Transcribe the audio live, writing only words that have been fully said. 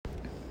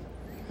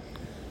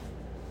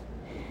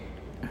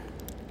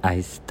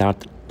I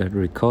start the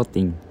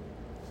recording.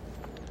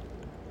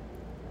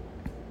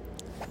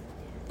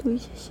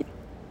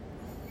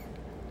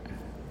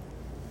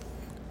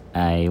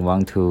 I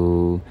want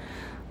to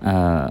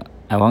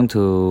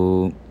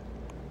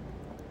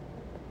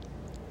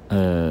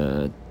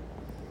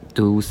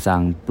do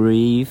some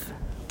brief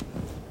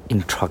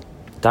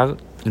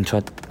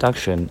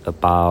introduction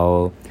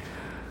about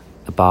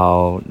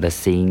the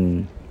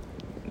scene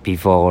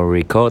before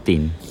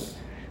recording,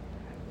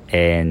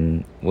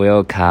 and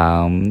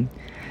welcome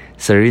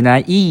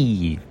Serena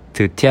E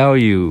to tell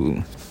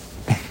you.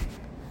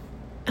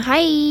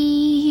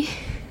 Hi.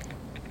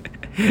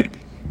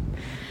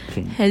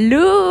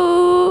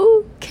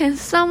 Hello. Can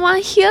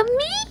someone hear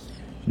me?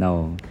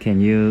 No,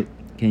 can you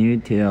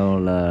tell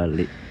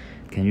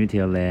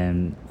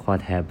them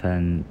what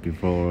happened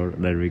before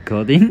the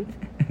recording?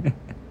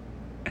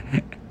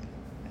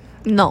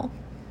 No.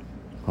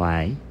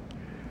 Why?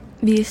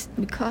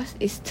 Because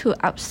it's too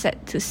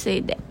upset to say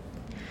that.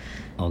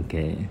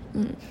 Okay.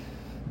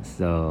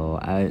 So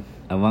I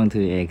want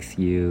to ask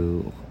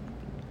you,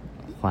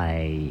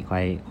 why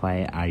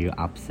are you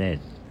upset?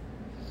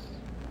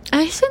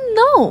 I said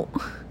no.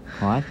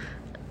 What?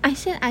 I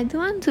said I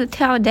don't want to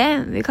tell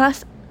them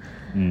because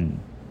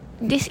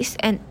this is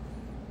an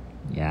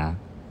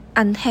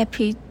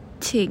unhappy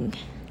thing.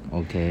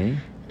 Okay.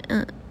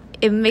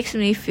 It makes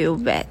me feel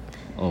bad.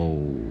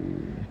 Oh.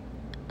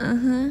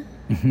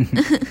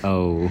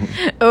 Oh.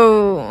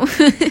 Oh.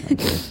 Okay.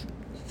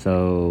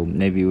 So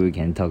maybe we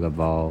can talk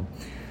about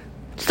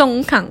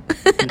Song Kang.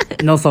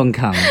 no Song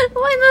Kang.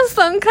 Why not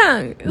Song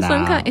Kang?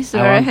 Song Kang is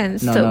very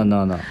handsome.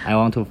 No. I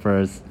want to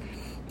first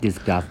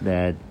discuss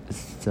that.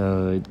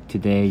 So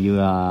today you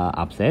are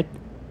upset?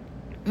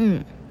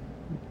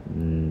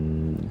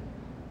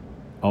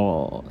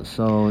 Oh,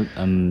 so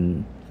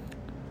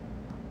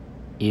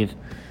if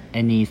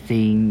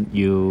anything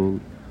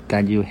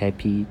got you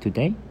happy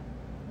today,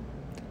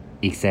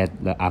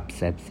 except the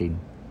upset thing.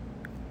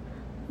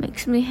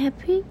 Makes me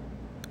happy?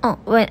 Oh,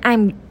 when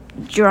I'm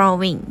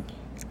drawing,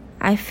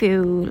 I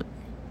feel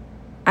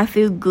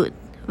good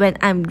when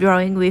I'm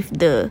drawing with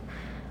the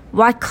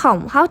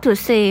Wacom. How to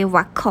say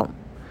Wacom?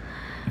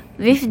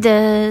 With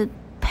the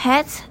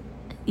pad?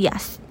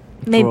 Yes.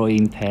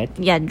 Drawing pad?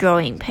 Yeah,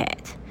 drawing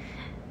pad.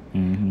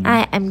 Mm-hmm.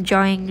 I am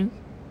drawing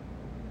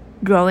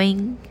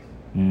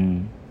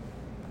an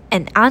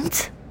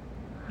ant.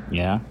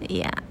 Yeah.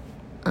 Yeah.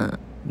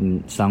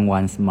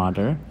 Someone's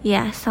mother.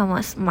 Yeah,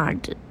 someone's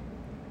mother.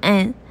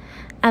 And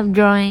I'm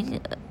drawing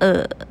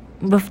a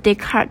birthday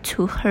card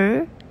to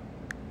her.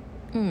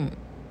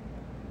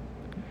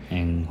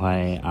 And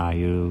why are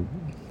you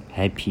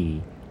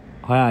happy?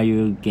 Why are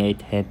you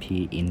get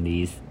happy in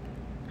this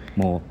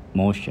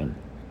motion?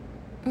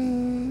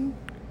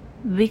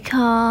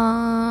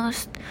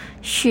 Because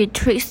she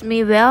treats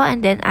me well,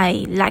 and then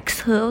I like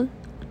her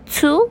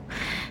too,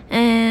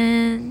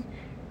 and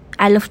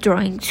I love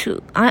drawing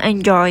too. I'm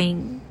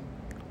enjoying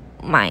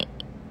my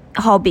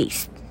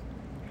hobbies.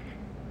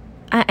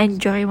 I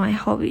enjoy my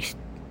hobbies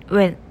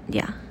when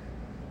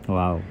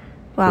Wow.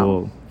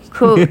 Cool.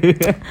 Cool.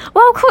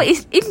 Cool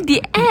is in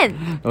the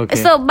end. Okay.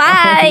 So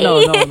bye.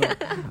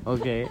 No.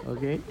 Okay.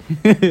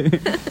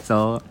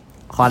 So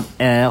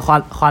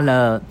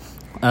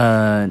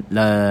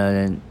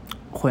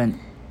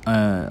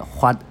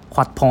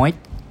what point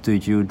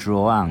did you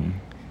draw on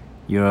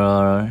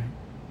your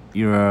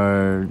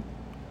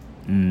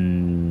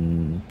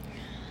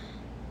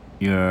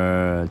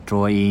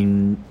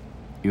drawing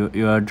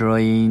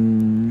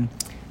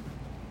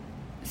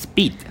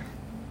speed?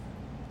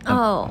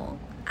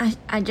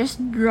 I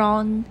just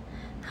drawn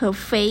her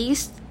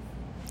face.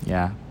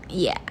 Yeah,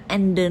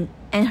 and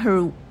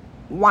her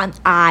one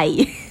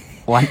eye.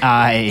 One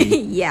eye.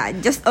 Yeah,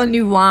 just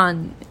only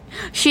one.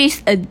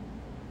 She's a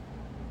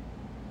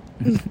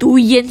独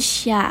眼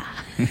虾.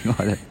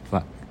 What the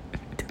fuck?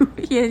 独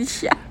眼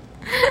虾.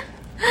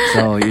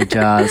 So you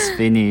just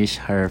finish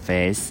her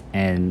face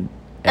and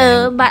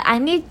but I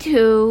need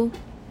to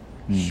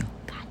you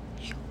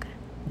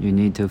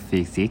need to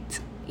fix it.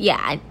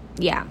 Yeah.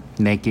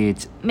 Make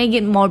it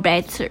more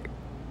better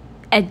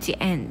at the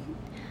end.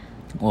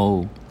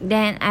 Oh.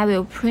 Then I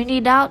will print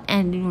it out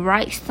and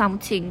write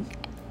something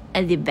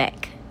at the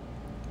back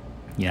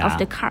of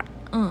the card.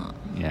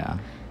 Yeah.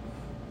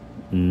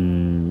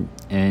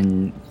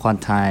 And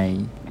what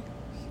time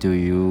do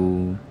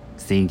you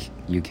think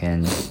you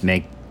can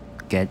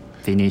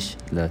finish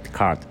the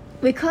card?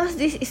 Because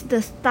this is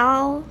the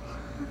style.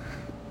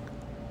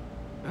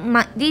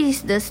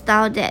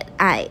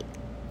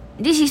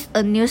 This is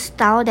a new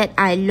style that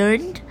I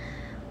learned,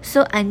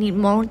 so I need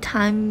more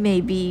time,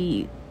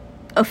 maybe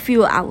a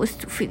few hours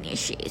to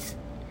finish it.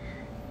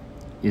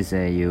 You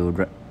say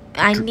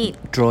I need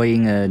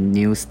drawing a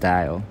new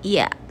style.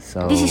 Yeah.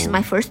 So this is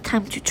my first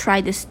time to try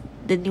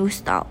the new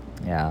style.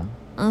 Yeah.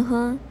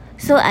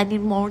 So I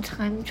need more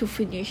time to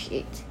finish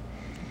it.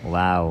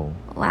 Wow.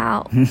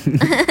 Wow.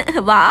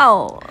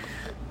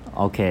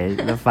 Okay.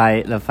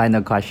 The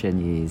final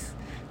question is,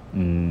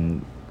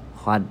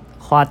 what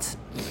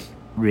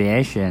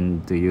reaction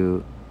do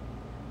you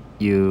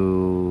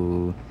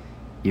you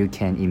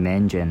can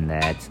imagine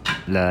that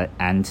the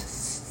aunt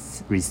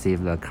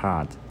received the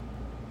card.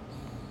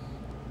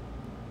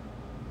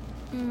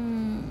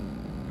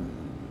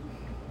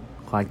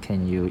 What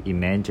can you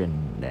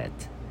imagine that?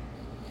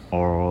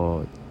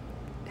 Or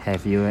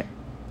do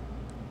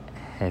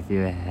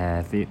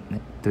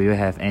you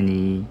have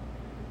any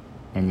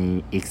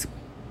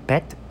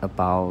expect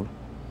about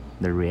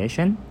the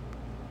reaction?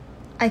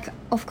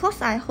 Of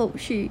course, I hope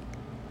she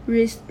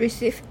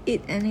receive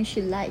it and then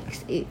she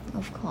likes it,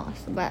 of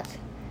course. But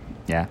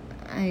Yeah.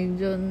 I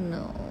don't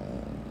know.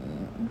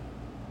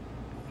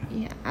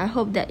 Yeah, I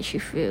hope that she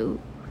feel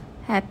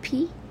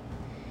happy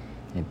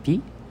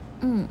Happy?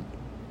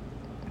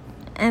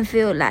 and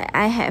feel like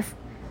I have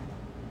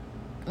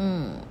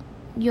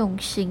用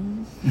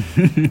心.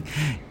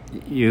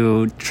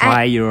 You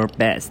try your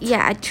best.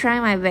 Yeah, I try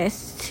my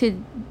best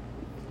to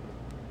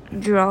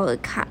draw a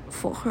card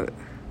for her.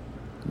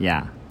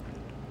 Yeah.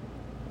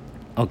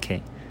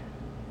 Okay.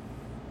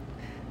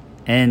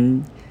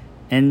 And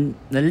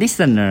the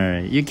listener,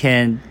 you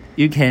can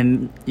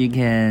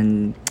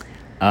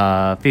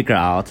figure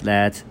out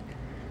that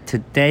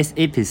today's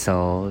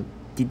episode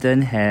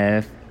didn't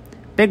have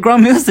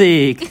background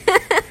music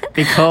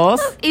because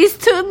It's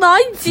too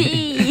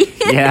noisy.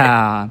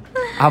 yeah,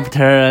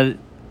 after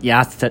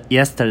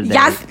yesterday.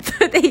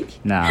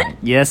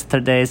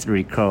 Yesterday's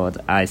record,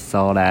 I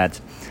saw that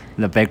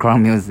the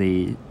background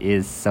music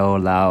is so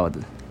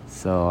loud,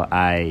 so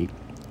I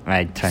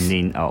turned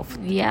it off.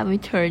 Yeah, we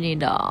turn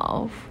it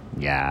off.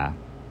 Yeah,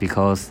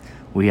 because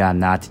we are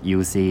not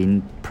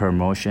using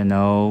promotion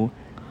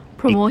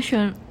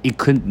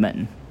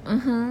equipment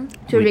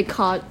to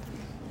record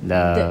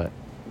the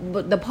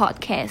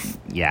podcast.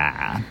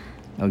 yeah.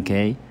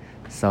 Okay,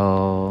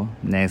 so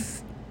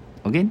next,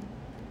 okay,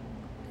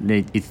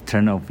 it's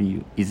turn of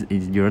you. It's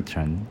your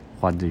turn.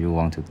 What do you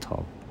want to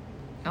talk?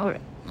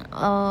 Alright.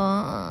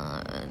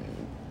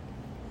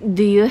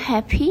 Do you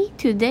happy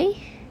today?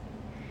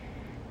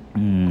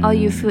 Or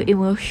you feel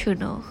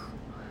emotional?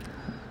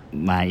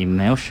 My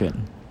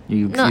emotion.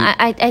 You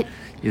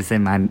say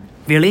my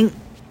feeling.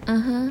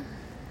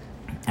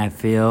 I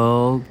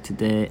feel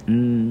today.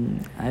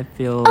 I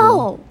feel.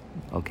 Oh,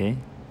 Okay.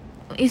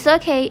 it's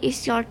okay.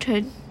 It's your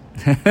turn.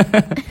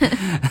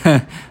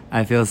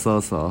 I feel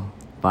so,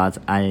 but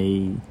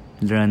I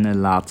learn a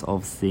lot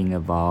of things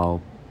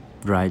about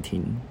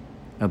writing,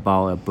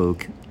 about a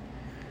book.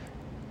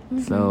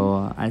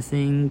 So I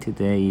think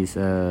today is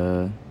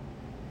a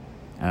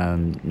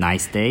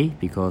nice day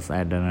because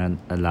I learned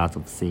a lot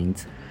of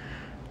things.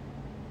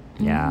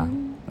 Yeah,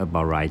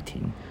 about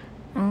writing.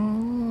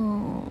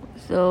 Oh,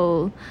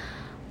 so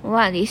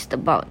what is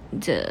about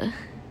the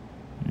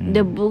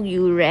book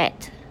you read?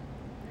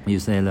 You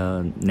say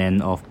the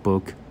name of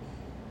book.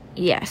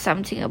 Yeah,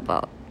 something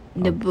about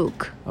the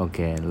book.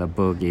 Okay, the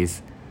book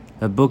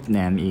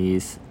name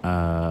is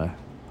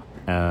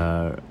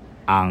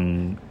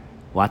on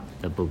what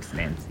the book's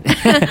name?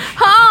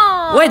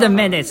 Oh, Wait a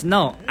minute,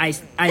 no, I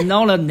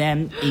know the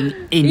name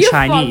in you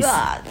Chinese.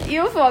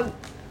 Forgot.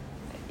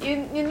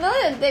 You know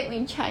the name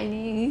in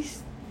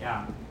Chinese.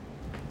 Yeah.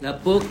 The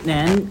book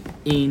name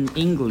in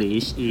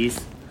English is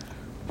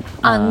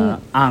On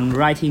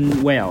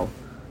Writing Well,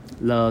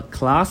 the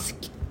classic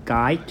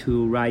guide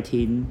to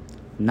writing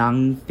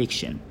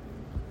non-fiction.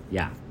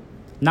 Yeah,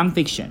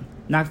 non-fiction.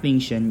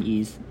 Non-fiction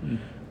is.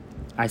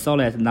 I saw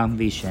that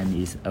non-fiction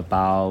is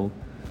about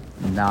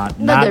not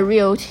the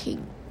real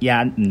thing.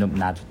 Yeah, no,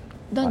 not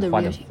Not the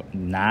what real the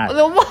thing. not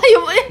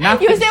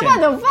What you say? What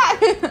the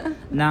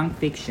fuck?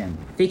 non-fiction.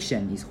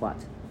 Fiction is what?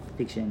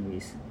 Fiction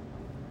is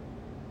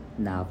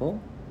novel,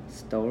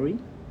 story.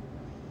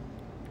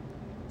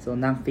 So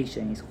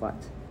non-fiction is what?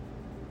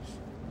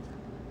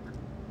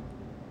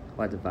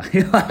 What the fuck?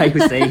 What are you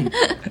saying?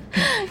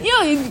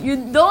 You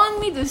don't want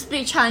me to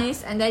speak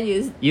Chinese and then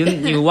you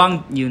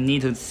you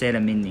need to say the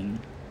meaning.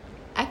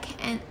 I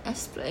can't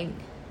explain.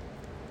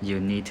 You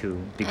need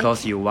to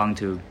because you want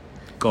to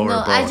go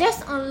No, abroad. I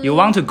just only. You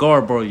want to go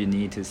abroad, you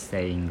need to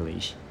say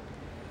English.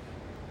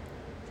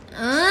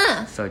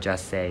 So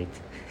just say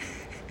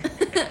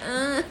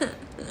it.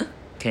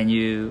 Can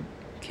you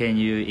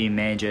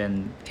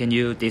imagine? Can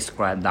you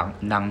describe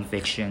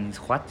non-fiction is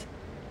what?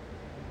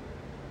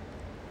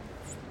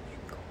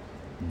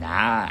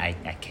 Nah, I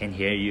can't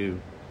hear you.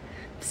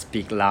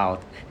 Speak loud.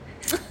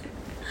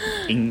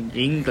 In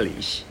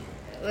English.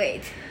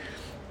 Wait.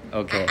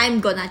 Okay.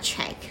 I'm gonna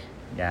check.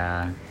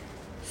 Yeah.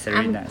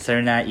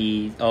 Serena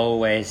is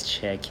always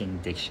checking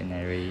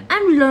dictionary.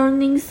 I'm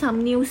learning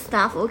some new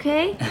stuff.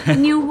 Okay,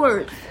 new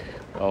words.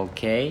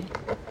 Okay.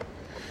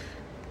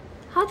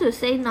 How to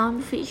say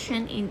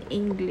non-fiction in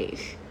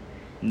English?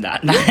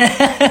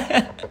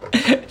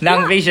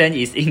 Non-fiction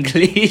is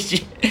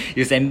English.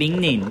 You say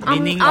meaning of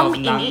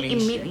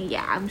non-fiction. Meaning.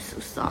 Yeah, I'm so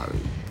sorry.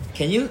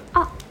 Can you?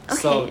 Oh, okay,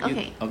 So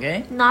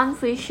okay.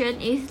 Non-fiction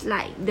is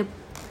like the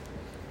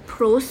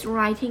prose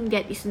writing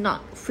that is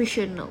not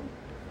fictional.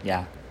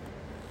 Yeah.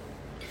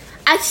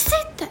 I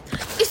said that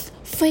it's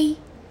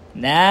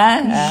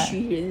Nah.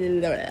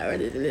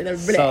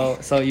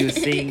 So you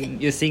think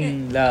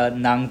the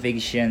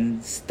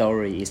non-fiction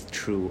story is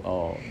true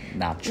or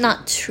not true?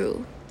 Not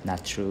true.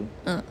 Not true.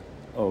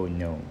 Oh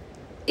no.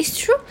 It's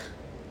true.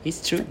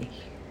 It's true.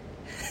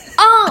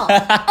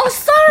 Oh,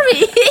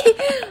 sorry.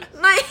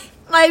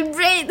 my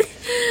brain.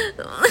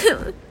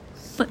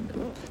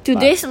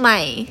 Today's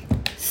my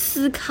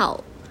思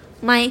考,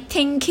 my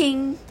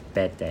thinking.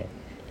 Bad day.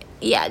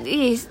 Yeah,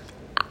 this is.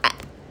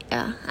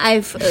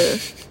 I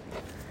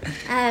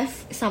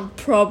have some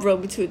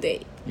problem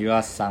today. You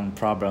have some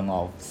problem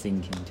of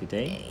thinking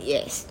today.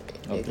 Yes,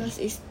 Okay. because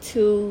it's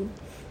too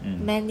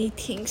many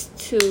things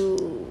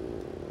to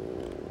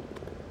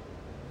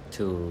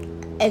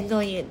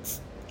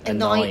annoyance.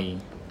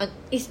 Annoying.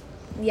 It's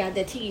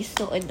the thing is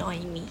so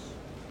annoying me.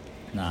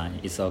 Nah,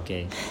 it's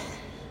okay.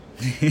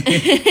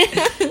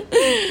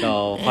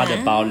 So what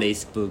about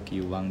this book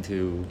you want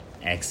to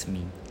ask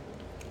me?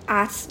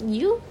 Ask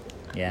you?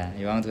 Yeah,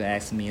 you want to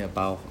ask me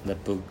about the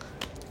book,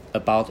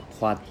 about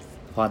what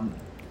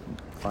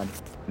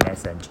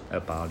message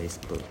about this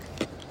book?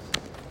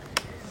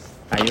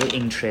 Are you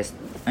interested?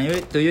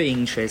 Do you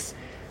interest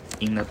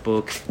in the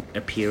book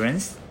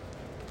appearance?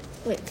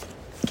 Wait,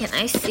 can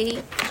I see?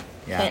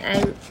 Yeah. Can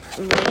I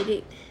read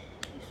it?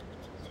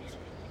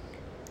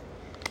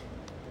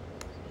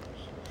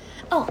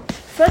 Oh,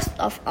 first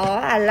of all,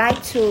 I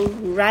like to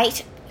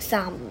write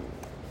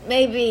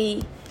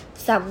maybe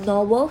some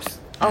novels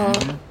or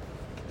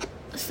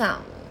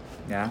some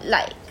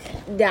like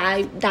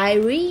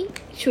diary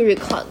to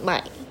record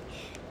my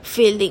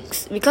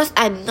feelings, because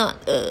I'm not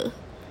very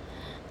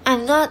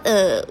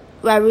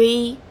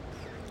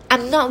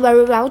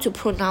well to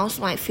pronounce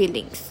my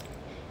feelings.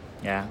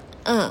 Yeah.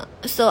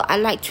 So I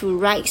like to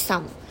write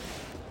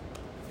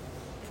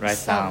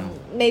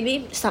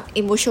maybe some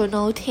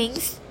emotional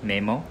things.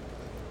 Memo.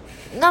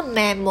 Not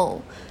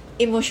memo,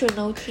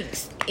 emotional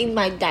things in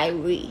my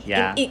diary.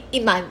 Yeah.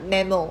 In my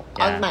memo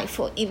Yeah. on my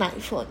phone. In my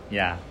phone.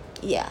 Yeah.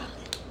 Yeah.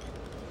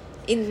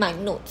 In my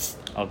notes.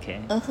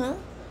 Okay. Uh-huh.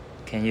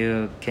 Can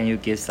you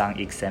give some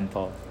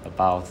example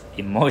about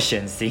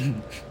emotion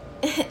thing?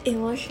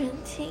 Emotion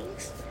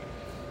things.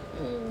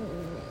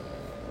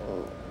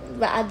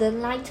 But I don't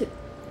like to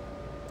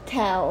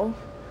tell.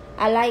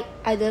 I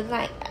don't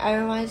like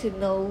everyone to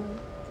know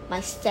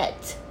my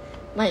state,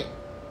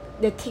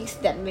 the things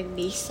that make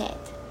me sad.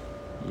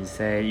 You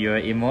say your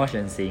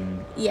emotion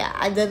thing. Yeah,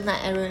 I don't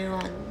like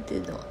everyone to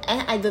know,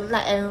 and I don't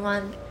like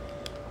everyone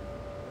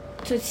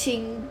to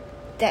think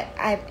that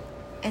I'm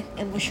an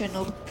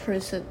emotional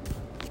person.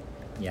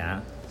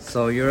 Yeah.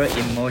 So your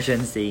emotion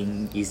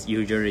thing is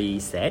usually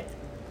sad.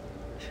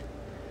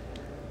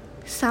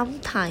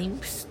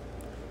 Sometimes.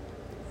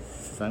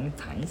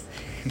 Sometimes.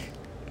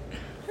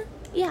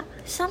 Yeah,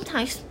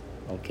 sometimes.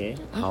 Okay.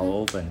 How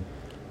often?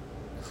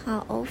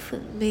 How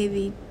often?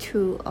 Maybe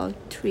 2 or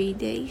 3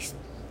 days.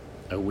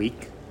 A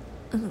week.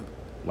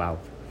 Wow.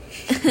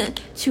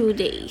 2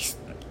 days.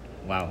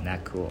 Wow,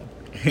 not cool.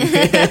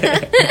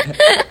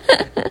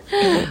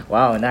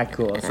 Wow, not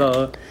cool.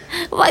 So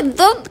Why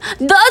don't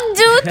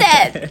do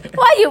that?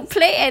 Why you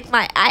play at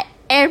my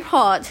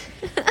AirPod?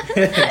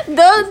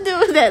 Don't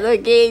do that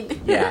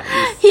again. Yeah,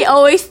 He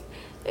always,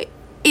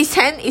 his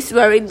hand is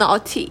very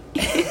naughty.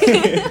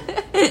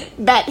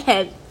 Bad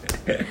hand.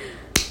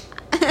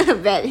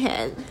 Bad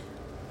hand.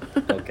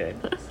 okay.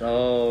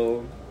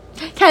 So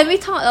Can we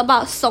talk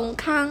about Song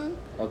Kang?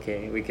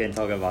 okay, we can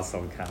talk about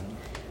Song Kang.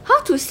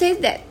 How to say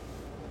that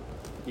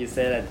You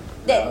said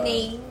that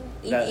name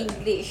in the-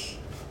 English?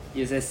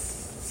 You said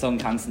Song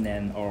Kang's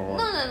name or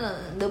No.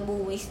 The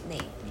movie's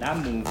name. that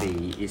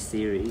movie is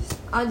series.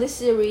 Or the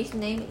series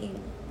name in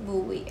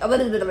movie. Oh,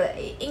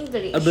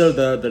 English. Blah,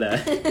 blah, blah.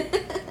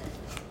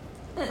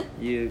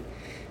 You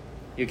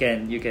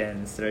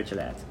can search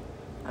that.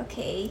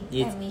 Okay,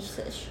 It's- let me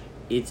search.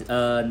 It's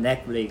a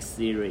Netflix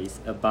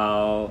series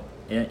about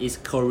it's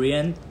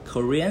Korean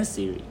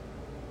series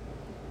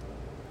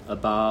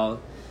about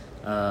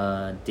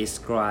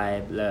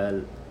describe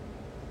the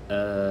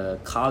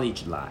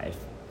college life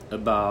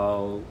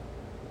about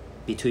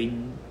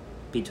between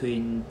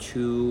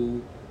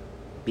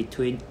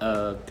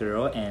a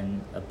girl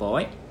and a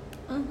boy.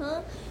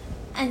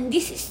 And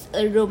this is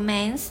a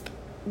romance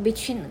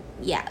between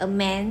a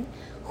man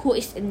who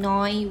is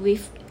annoyed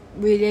with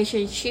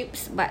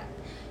relationships, but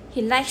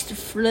he likes to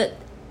flirt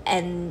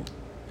at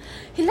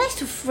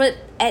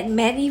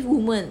many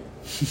women.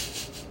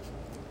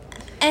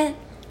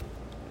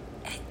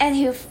 and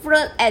he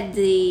flirt at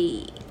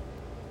the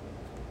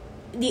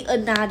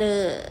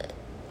another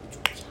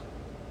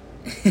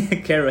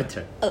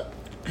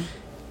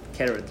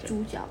Character.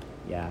 主角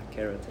Yeah,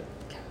 character.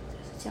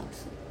 是角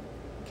色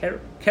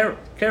Character.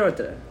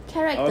 character.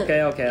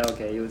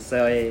 Okay. You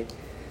say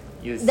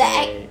The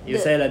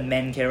the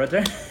main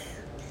character.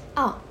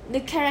 Oh, the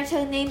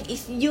character name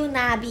is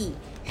Yunabi,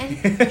 and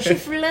she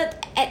flirt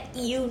at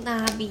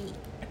Yunabi,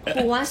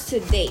 who wants to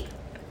date,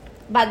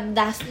 but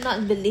does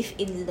not believe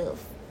in love.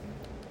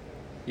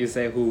 You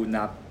say who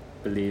not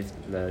believe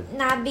the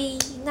Nabi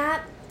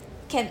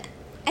can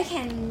I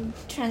can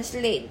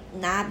translate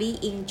Nabi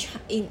in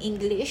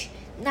English.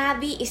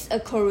 Nabi is a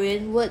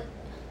Korean word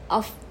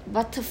of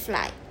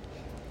butterfly,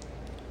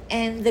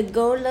 and the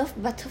girl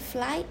loved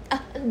butterfly.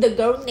 The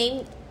girl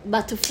named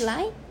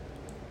Butterfly,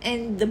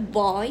 and the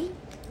boy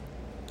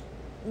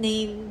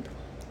named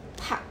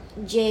Park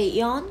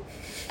Jae-yeon,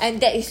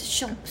 and that is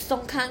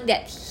Song Kang,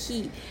 that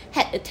he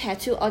had a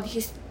tattoo on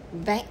his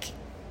back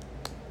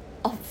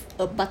of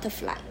a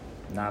butterfly.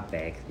 Not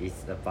back.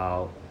 It's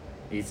about.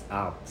 It's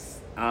up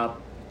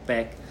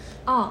back.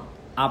 Oh,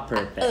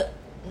 Upper back.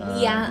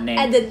 yeah, neck,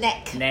 at the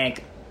neck.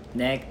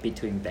 Neck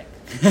between back.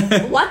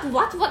 What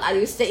are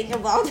you saying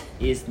about?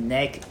 Is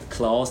neck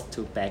close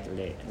to back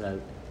leg?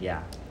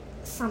 Yeah,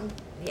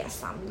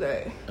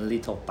 Somewhere. a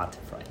little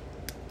butterfly.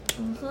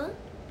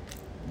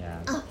 Yeah.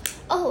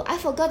 Oh, I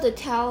forgot to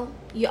tell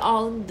you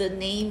all the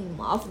name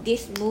of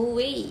this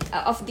movie,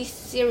 of this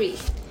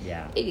series.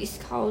 Yeah. It is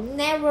called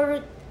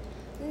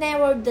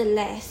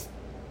Nevertheless.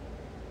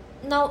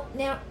 No,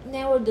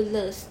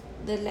 Nevertheless.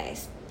 The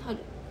last.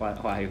 Why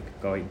are you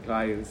going?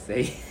 Why you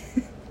say?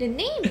 The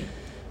name.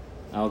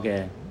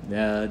 Okay.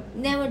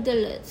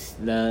 Nevertheless.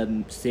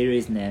 The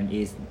series name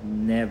is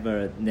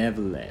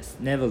Nevertheless.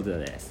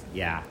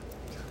 Yeah.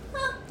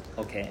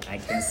 Okay, I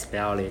can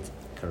spell it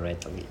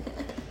correctly.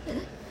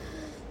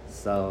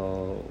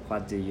 So,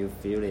 what do you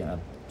feel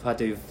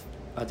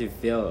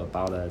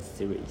about the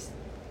series?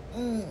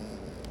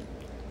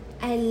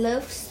 I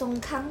love Song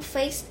Kang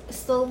face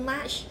so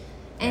much,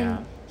 and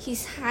Yeah.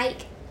 his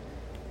height.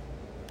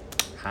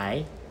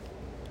 Hi.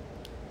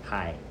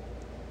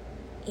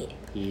 Yeah.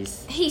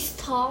 He's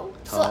tall,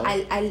 so Tall?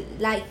 I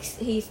like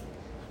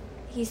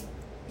he's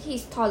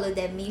taller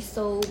than me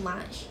so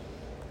much.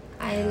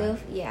 I Yeah.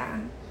 love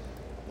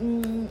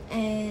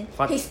and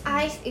What- his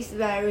eyes is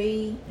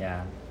very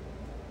yeah.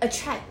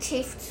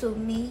 attractive to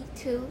me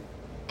too,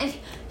 and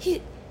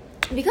he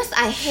because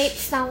I hate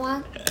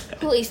someone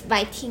who is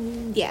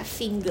biting their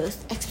fingers,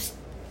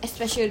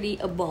 especially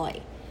a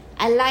boy.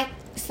 I like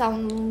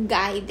some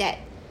guy that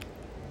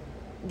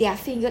their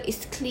finger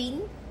is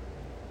clean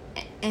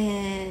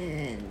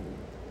and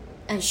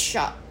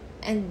short,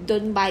 and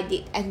don't bite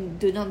it, and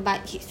do not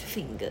bite his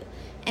finger,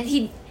 and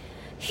he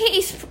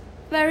is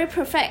very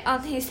perfect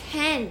on his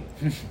hand.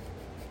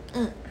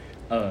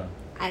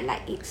 I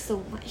like it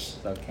so much.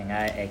 So can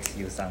I ask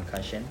you some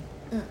question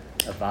Mm.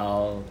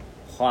 about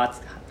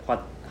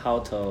how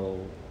to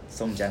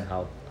Song Jiang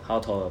how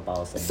to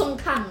about Song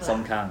Kang lah.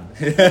 Song Kang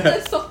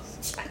Song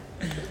Jiang.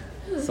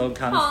 Song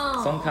Kang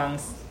Oh. Song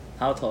Kang's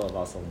how to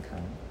about Song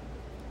Kang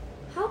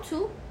How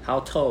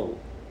tall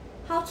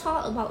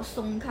how about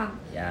Song Kang?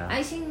 yeah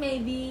I think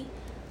maybe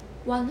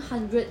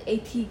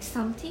 180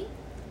 something.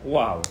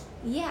 wow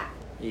Yeah.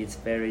 it's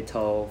very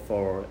tall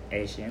for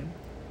Asian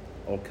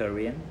or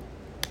Korean.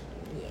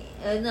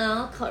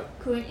 No,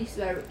 Korean is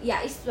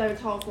it's very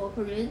tall for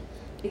Korean,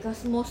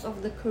 because most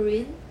of the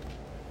Korean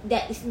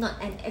that is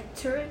not an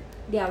actor,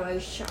 they are very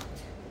short.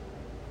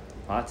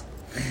 What?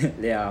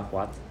 They are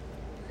what?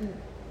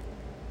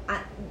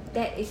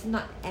 That is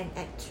not an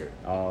actor.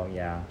 Oh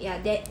yeah. Yeah,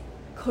 that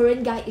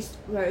Korean guy is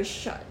very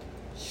short.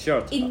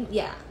 Short.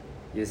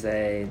 You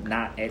say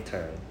not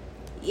actor.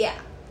 Yeah.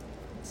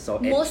 So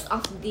Most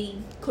of the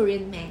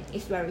Korean men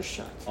is very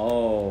short.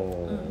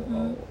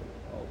 oh.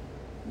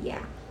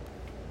 Yeah.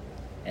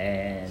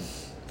 And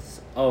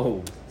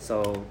so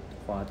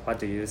what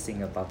do you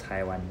think about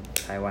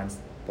Taiwan's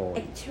boy?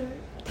 Actor.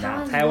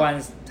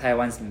 Taiwan's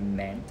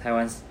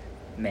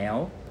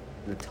male,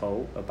 the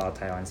tall about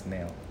Taiwan's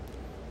male.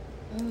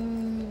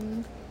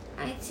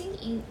 I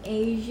think in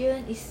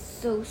Asian is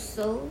so.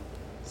 So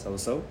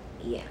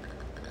Yeah.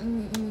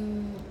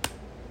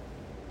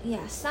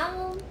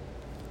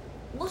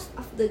 Most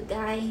of the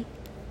guy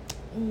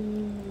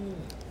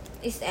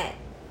is at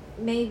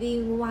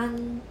maybe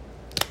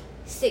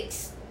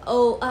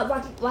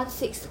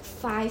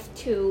 165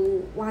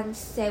 to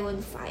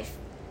 175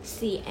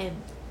 cm.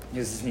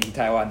 you think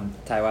Taiwan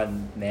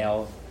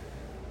male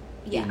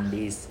Yeah. in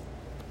this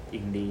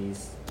In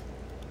this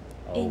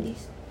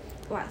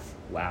what?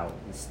 wow,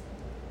 it's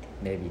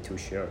maybe too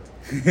short.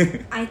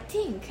 I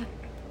think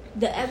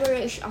the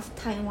average of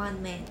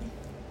Taiwan men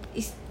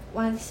is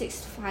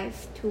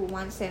 165 to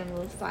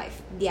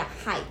 175. Their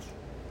height.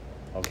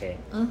 Okay.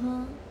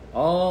 Uh-huh.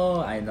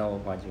 I know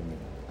what you mean.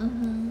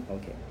 Uh-huh.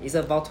 Okay, it's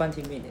about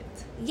 20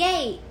 minutes.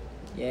 Yay!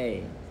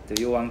 Yay! Do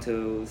you want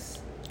to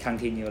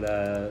continue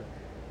the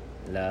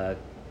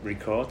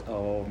record,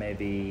 or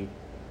maybe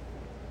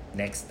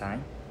next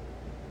time?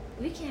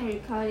 We can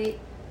record it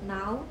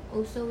now.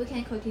 Also, we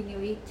can continue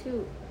it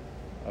too.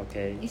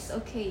 Okay. It's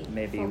okay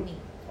Maybe. for me.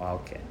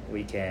 Okay.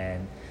 We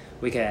can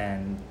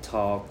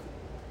talk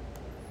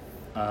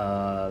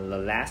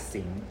the last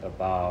thing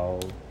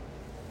about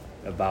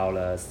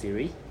the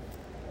series.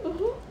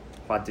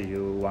 What do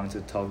you want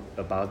to talk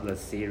about the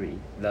series?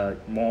 The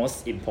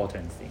most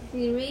important thing.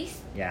 Series?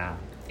 Yeah.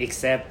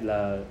 Except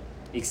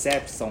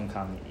Song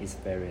Kang is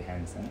very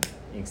handsome.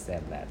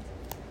 Except that.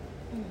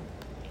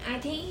 I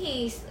think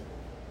he's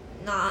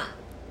not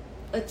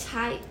a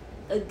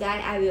a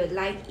guy I will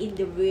like in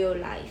the real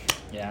life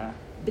Yeah.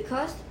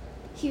 because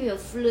he will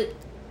flirt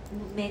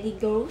many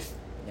girls.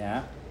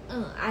 Yeah.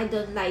 I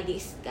don't like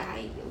this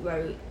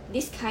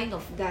kind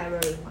of guy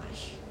very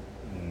much.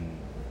 Mm.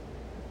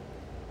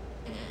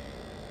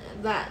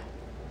 But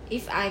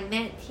if I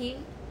met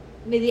him,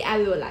 maybe I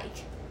will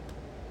like.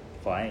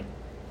 Why?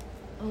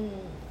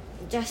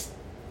 Just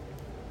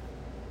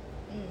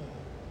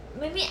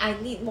maybe I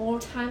need more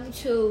time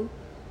to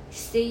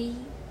see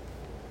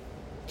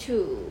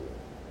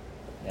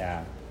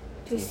Yeah.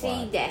 to see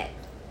what? that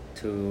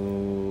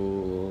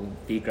To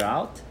figure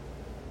out.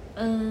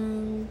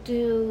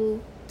 To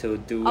To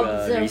do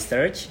Observe.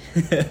 research.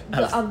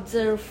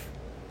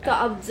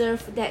 to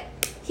observe that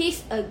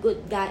he's a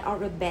good guy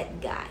or a bad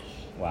guy.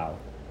 Wow.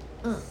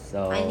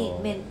 So I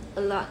need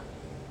a lot.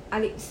 I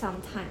need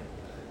some time,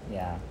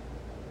 Yeah.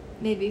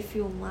 maybe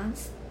few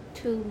months,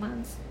 2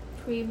 months,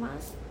 3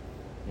 months.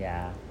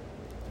 Yeah.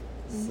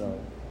 So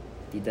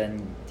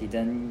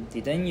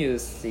didn't you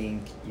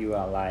think you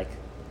are like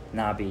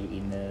Nabi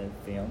in the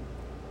film?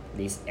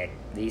 This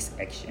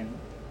action.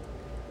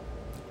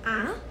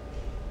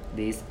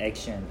 This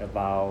action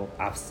about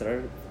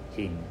observe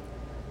him.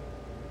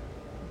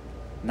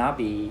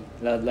 Nabi,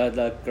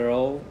 the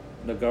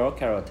girl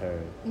character,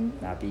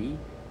 Nabi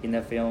in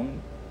the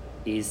film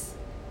is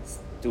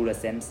do the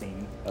same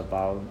thing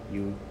about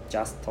you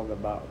just talk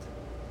about.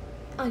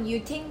 You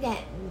think that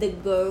the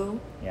girl,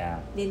 Yeah.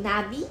 the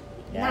Nabi,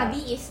 Yeah.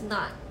 Nabi is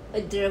not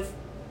observe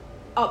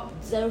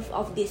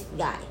of this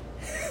guy.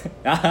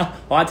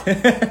 What?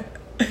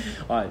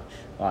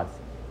 What?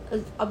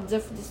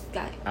 Observe this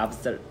guy.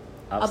 Observe.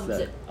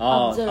 Observe.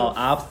 Oh, Observe.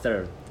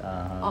 observe.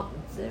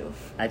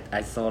 Observe.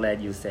 I saw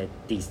that you said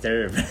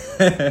deserve.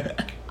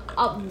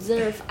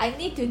 Observe. I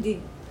need to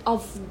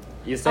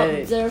You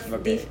say observe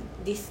okay.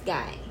 this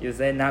guy. You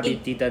say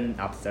Nabi didn't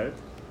observe.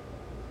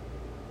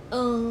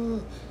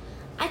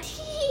 I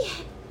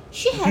think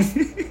she has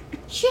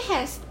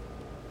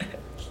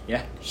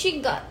Yeah.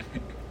 she got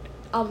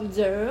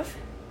observed,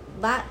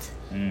 but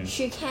Mm.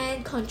 she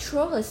can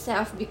control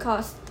herself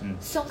because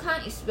Song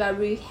Kang is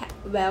very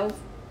well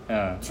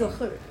to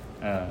her.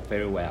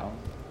 Very well.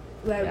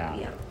 Very Yeah.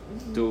 well.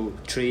 To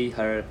treat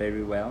her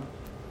very well.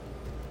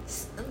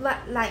 But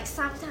like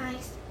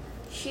sometimes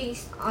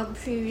she's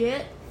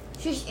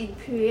in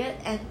period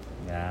and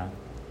Yeah.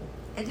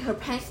 her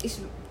pants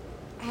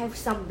have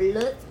some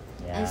blood,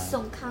 Yeah. and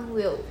Song Kang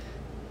will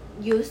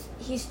use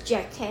his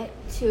jacket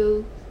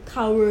to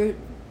cover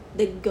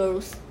the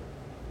girls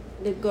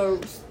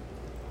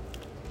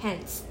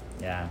pants.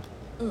 Yeah.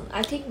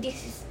 I think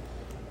this is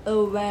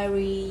a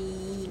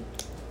very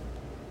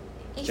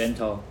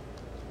Gentle.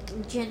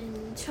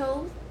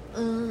 gentle.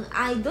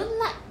 I don't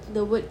like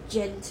the word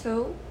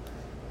gentle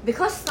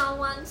because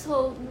someone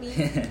told me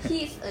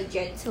he's a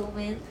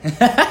gentleman and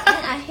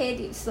I hate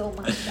it so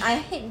much. I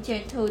hate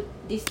gentle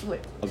this word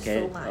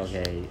Okay. so much.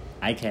 Okay.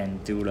 I can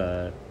do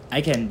the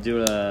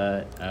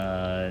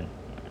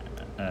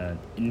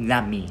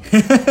not me.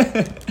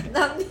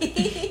 Not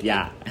me.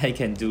 Yeah, I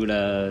can do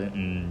the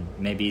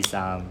maybe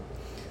some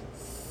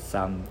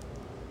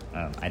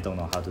I don't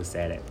know how to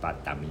say it,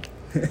 but dummy.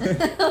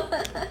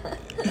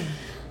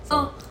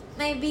 Oh,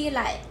 maybe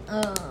like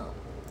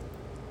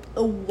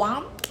a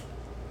worm.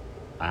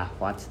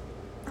 What?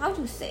 How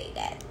to say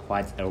that?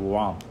 What's a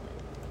worm?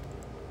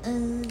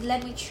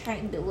 Let me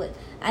check the word.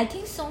 I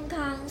think Song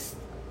Kang's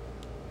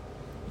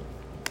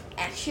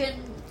action,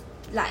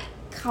 like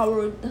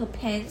cover her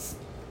pants,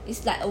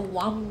 is like a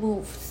worm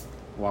moves.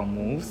 Worm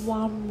moves?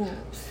 Worm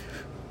moves.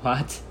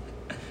 What?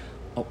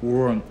 A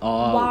worm.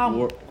 Oh,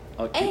 Worm.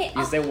 Okay. Eh,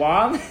 You say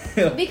worm?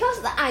 Because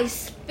I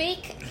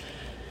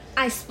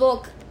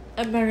spoke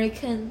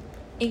American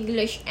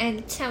English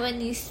and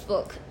Taiwanese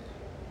spoke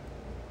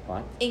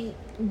What? in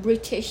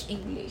British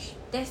English.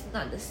 That's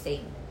not the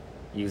same.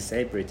 You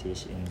say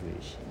British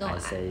English. No, I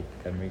say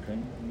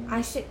American.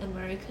 I said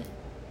American.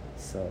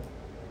 So,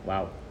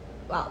 wow.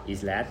 Wow.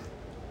 Is that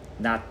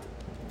not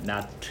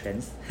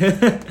trans?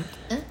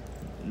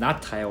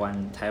 Not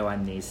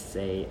Taiwanese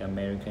say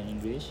American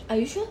English. Are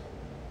you sure?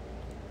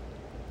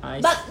 I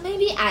But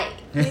maybe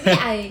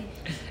I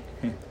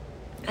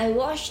I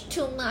watch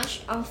too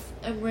much of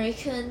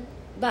American,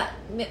 but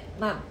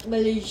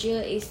Malaysia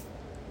is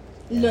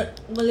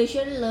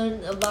Malaysian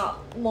learn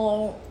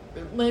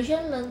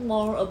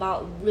more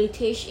about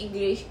British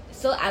English,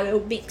 so I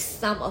will mix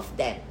some of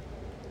them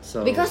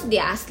so because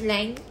their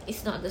slang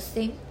is not the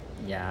same.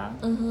 yeah.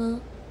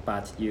 But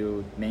But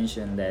you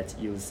mentioned that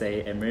you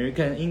say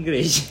American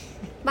English.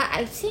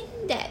 I think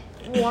that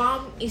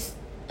worm is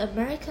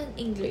American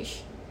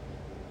English.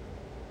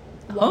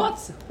 What?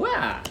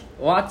 Where?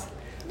 What?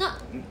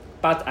 Not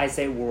But I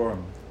say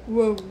worm.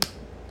 worm.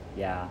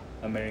 Yeah,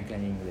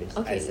 American English. I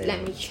Okay, say let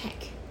worm. me check.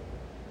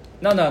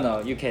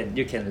 No. You can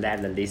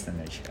let the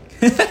listener check.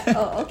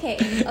 Oh, okay.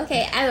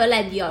 I will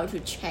let you all to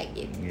check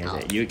it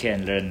out. You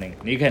can learn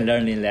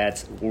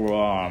that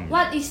worm.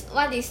 What is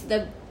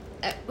the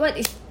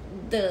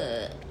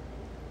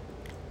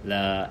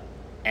The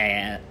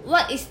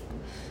what is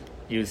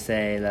You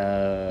say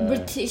the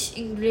British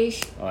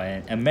English or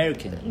an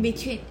American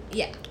between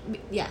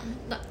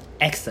not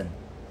accent.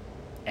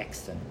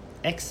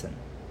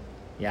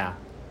 Yeah,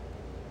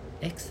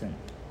 accent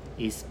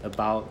is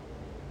about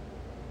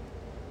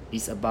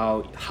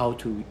how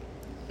to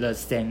the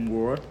same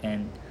word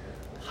and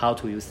how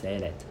do you say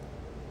that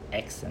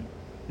accent.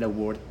 The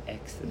word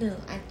accent. no.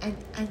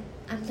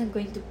 I'm not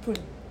going to put.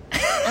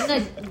 I'm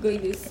not going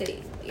to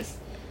say this.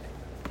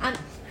 I'm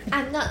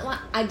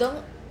not. I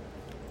don't.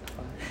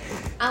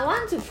 I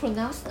want to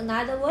pronounce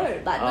another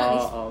word, but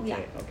not this.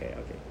 Okay.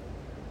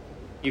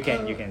 You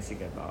can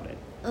think about it.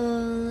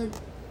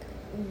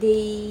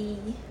 The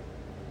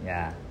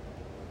Yeah.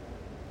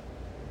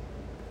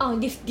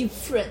 this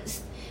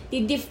difference.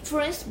 The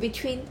difference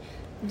between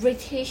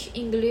British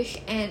English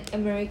and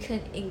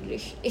American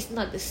English is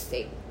not the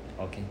same.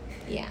 Okay.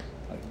 Yeah.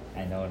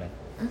 I know that.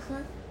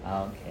 Uh-huh.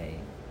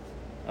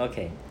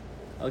 Okay.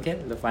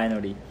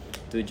 Finally,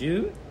 do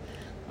you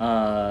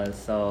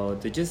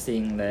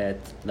think that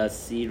the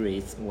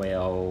series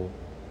will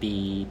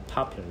be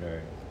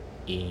popular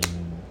in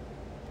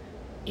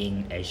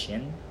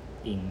Asian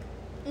in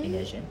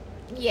Asian?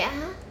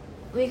 Yeah,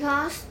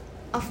 because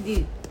of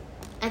the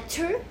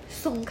actor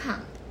Song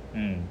Kang.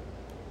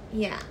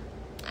 Yeah,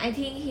 I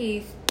think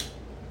he's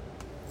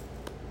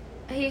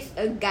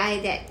a guy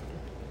that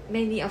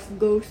many of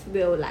girls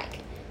will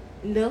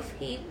love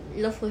him,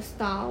 love her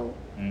style.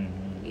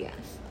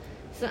 Yes,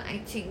 so I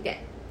think that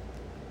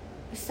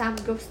some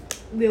girls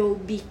will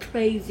be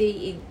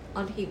crazy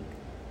on him.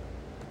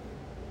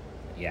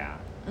 Yeah.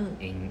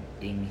 In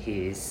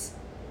his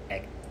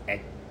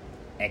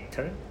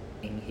actor,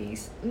 in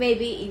his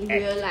maybe in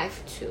real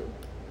life too.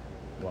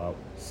 Wow.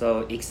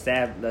 So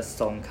except the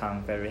Song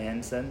Kang very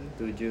handsome,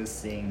 do you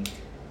think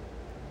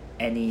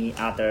any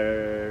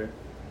other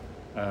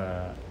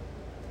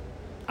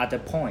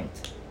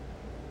point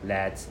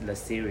that the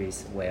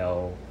series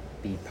will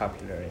be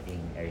popular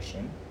in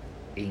Asian?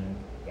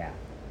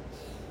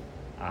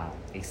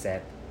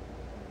 Except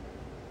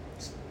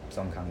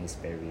Song Kang is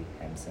very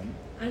handsome.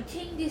 I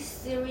think this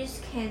series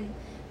can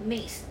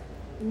make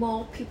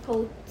more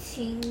people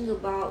think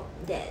about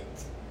that.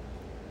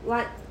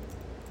 What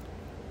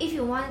if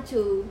you want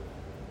to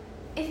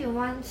are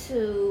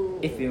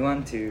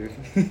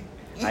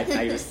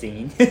you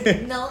singing?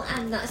 No,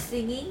 I'm not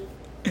singing.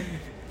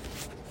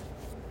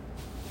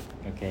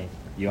 Okay,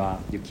 you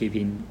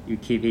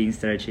keeping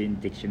searching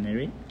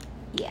dictionary.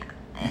 Yeah.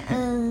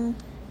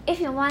 If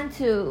you want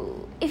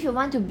to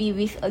be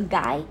with a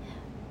guy,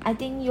 I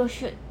think you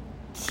should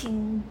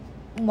think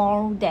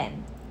more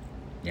than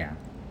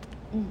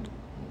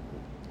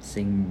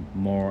Think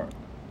more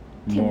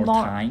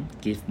time,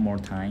 give more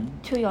time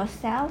to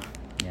yourself.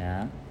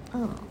 Yeah.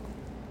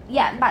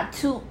 Yeah,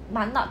 but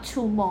not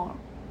too more.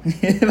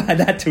 But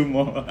not too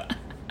more.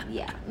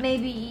 Yeah,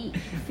 maybe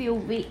few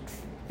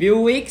weeks.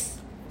 Few weeks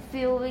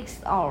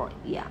Or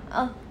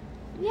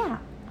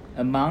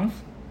a month.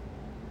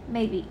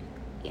 Maybe.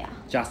 Yeah.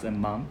 Just a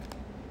month.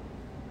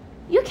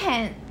 You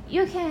can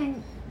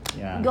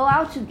go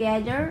out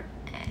together.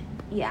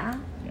 Yeah.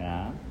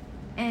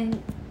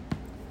 And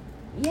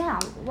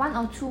 1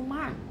 or 2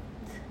 months.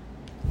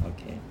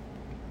 Okay.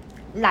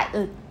 Like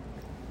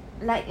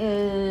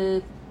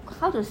a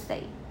how to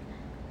say?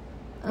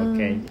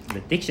 Okay,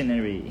 the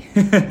dictionary.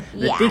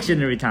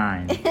 Dictionary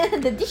time.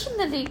 The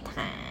dictionary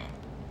time.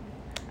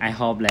 I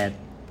hope that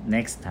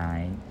next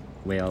time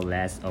will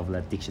less of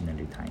the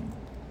dictionary time.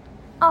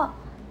 Oh,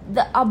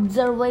 the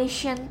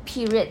observation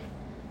period.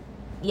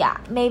 Yeah,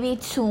 maybe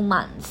 2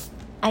 months.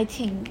 I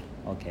think.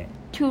 Okay.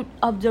 2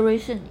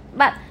 observation,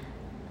 but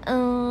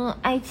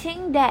I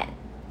think that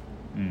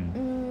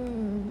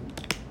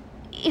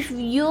if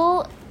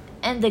you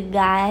and the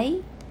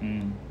guy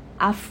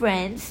are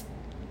friends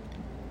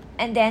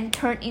and then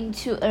turn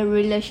into a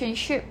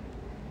relationship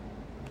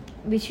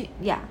between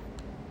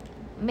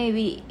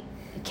maybe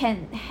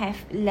can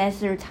have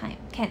lesser time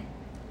can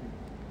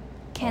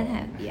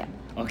have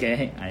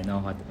Okay, I know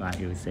what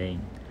you're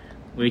saying.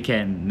 We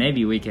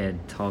can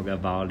talk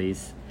about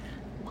this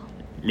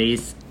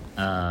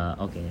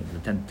okay,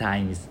 the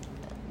time is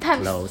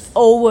close.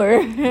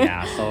 Over.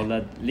 So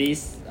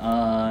this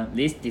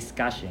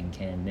discussion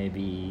can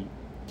maybe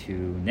to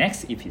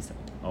next episode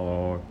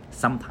or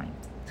sometime.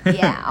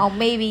 Or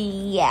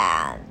maybe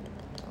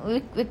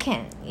we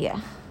can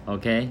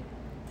Okay,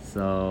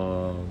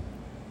 so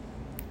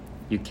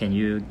can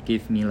you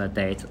give me the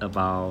date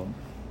about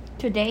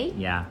today?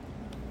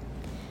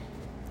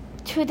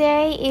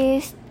 Today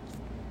is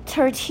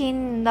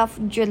 13th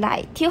of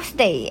July,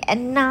 Tuesday,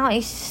 and now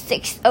it's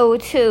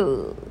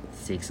 6:02.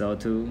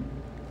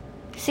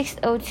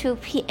 6:02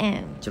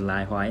 p.m.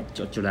 July what?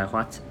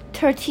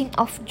 13th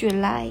of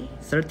July.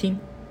 13?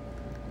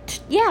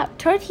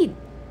 13.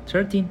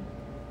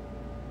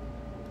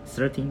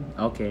 13?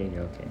 Okay.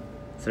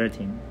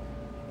 13.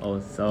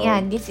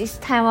 This is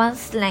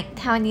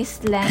Taiwanese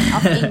slang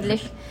of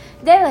English.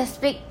 They will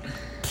speak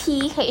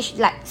TH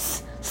like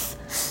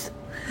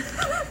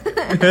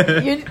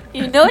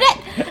you know that?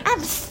 I'm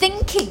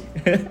thinking.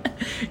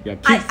 You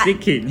keep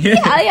thinking.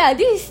 Yeah.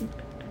 This is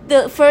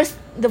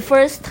the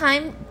first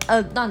time.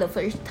 Not the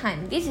first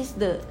time. This is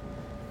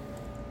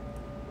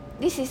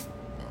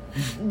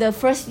the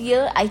first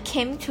year I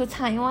came to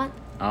Taiwan.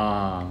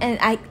 And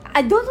I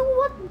don't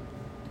know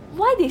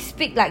why they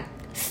speak like.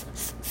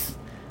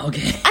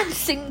 Okay. I'm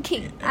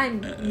thinking.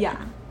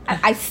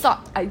 I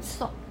thought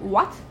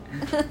what?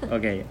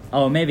 Okay.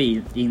 Oh,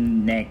 maybe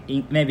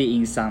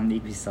in some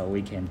episode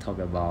we can talk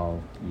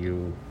about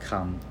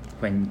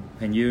when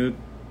you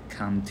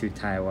come to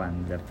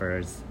Taiwan, the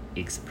first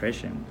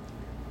expression.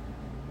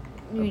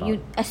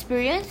 You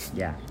experienced?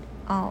 Yeah.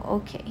 Oh,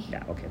 okay.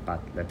 Yeah. Okay. But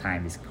the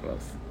time is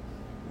close.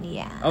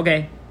 Yeah.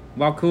 Okay.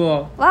 Wow.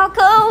 Cool. Wow,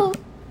 cool.